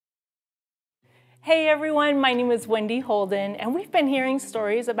Hey everyone, my name is Wendy Holden, and we've been hearing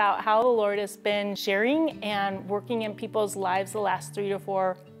stories about how the Lord has been sharing and working in people's lives the last 3 to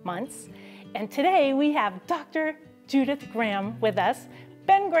 4 months. And today we have Dr. Judith Graham with us,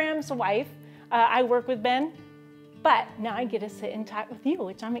 Ben Graham's wife. I work with Ben, but now I get to sit and talk with you,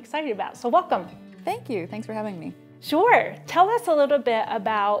 which I'm excited about. So welcome. Thank you. Thanks for having me. Sure. Tell us a little bit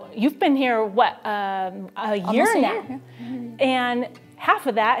about, you've been here, what, a year now? Yeah. And half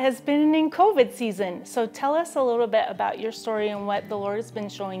of that has been in COVID season. So tell us a little bit about your story and what the Lord has been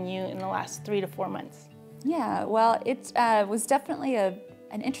showing you in the last 3 to 4 months. Yeah, well, it was definitely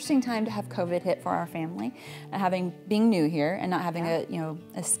an interesting time to have COVID hit for our family, being new here and not having a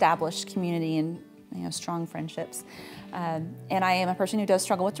established community and strong friendships. And I am a person who does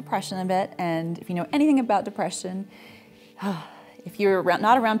struggle with depression a bit. And if you know anything about depression, if you're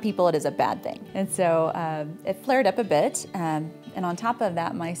not around people, it is a bad thing. And so it flared up a bit. And on top of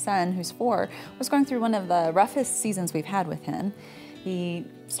that, my son, who's 4, was going through one of the roughest seasons we've had with him. He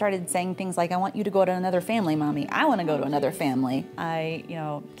started saying things like, "I want you to go to another family, Mommy. I want to go to another family.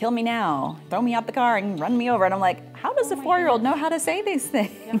 Kill me now, throw me out the car and run me over." And I'm like, how does a 4-year-old know how to say these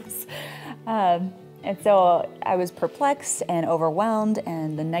things? And so I was perplexed and overwhelmed,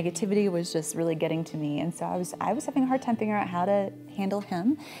 and the negativity was just really getting to me. And so I was having a hard time figuring out how to handle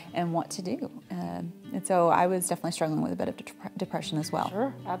him and what to do. And so I was definitely struggling with a bit of depression as well.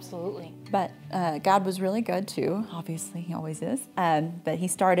 Sure, absolutely. But God was really good too. Obviously, He always is. But He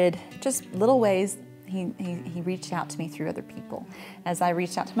started just little ways. He reached out to me through other people. As I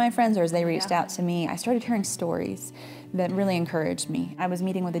reached out to my friends, or as they reached out to me, I started hearing stories that really encouraged me. I was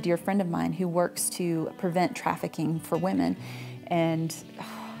meeting with a dear friend of mine who works to prevent trafficking for women, and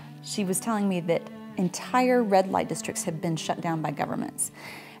she was telling me that entire red light districts have been shut down by governments.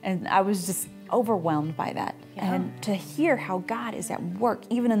 And I was just overwhelmed by that. Yeah. And to hear how God is at work,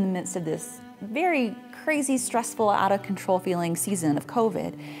 even in the midst of this very crazy, stressful, out of control feeling season of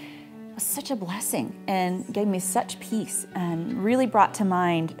COVID, was such a blessing and gave me such peace, and really brought to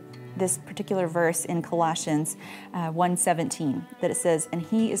mind this particular verse in Colossians 1:17, that it says, "And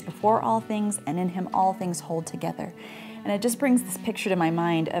He is before all things, and in Him all things hold together." And it just brings this picture to my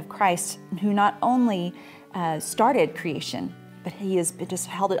mind of Christ, who not only started creation, but He has just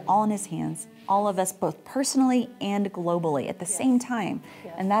held it all in His hands, all of us, both personally and globally at the same time.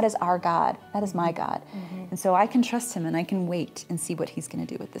 Yes. And that is our God. That is my God. Mm-hmm. And so I can trust Him, and I can wait and see what He's going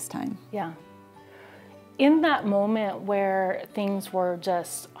to do at this time. Yeah. In that moment where things were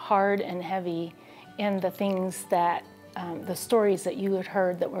just hard and heavy, and the things that, the stories that you had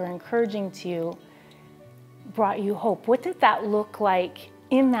heard that were encouraging to you brought you hope, what did that look like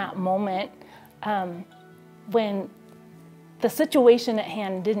in that moment when the situation at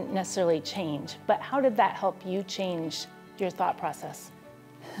hand didn't necessarily change, but how did that help you change your thought process?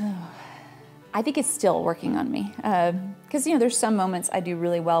 I think it's still working on me. Because, there's some moments I do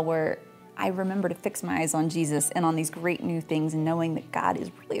really well where I remember to fix my eyes on Jesus and on these great new things, and knowing that God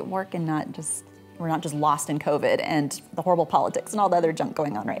is really at work, and we're not just lost in COVID and the horrible politics and all the other junk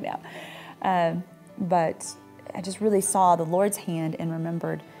going on right now. But I just really saw the Lord's hand and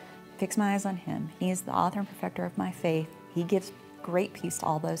remembered, fix my eyes on Him. He is the author and perfecter of my faith. He gives great peace to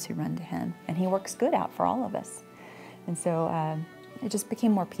all those who run to Him, and He works good out for all of us. And so it just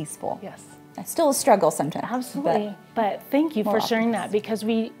became more peaceful. Yes. It's still a struggle sometimes. Absolutely. But thank you for sharing that, because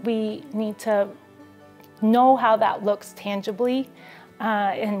we need to know how that looks tangibly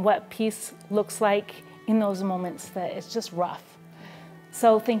and what peace looks like in those moments that it's just rough.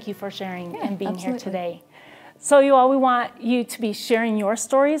 So thank you for sharing and being here today. So we want you to be sharing your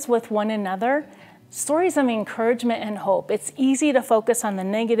stories with one another. Stories of encouragement and hope. It's easy to focus on the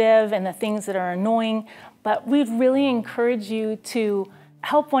negative and the things that are annoying, but we'd really encourage you to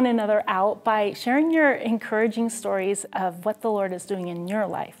help one another out by sharing your encouraging stories of what the Lord is doing in your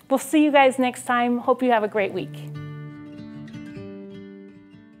life. We'll see you guys next time. Hope you have a great week.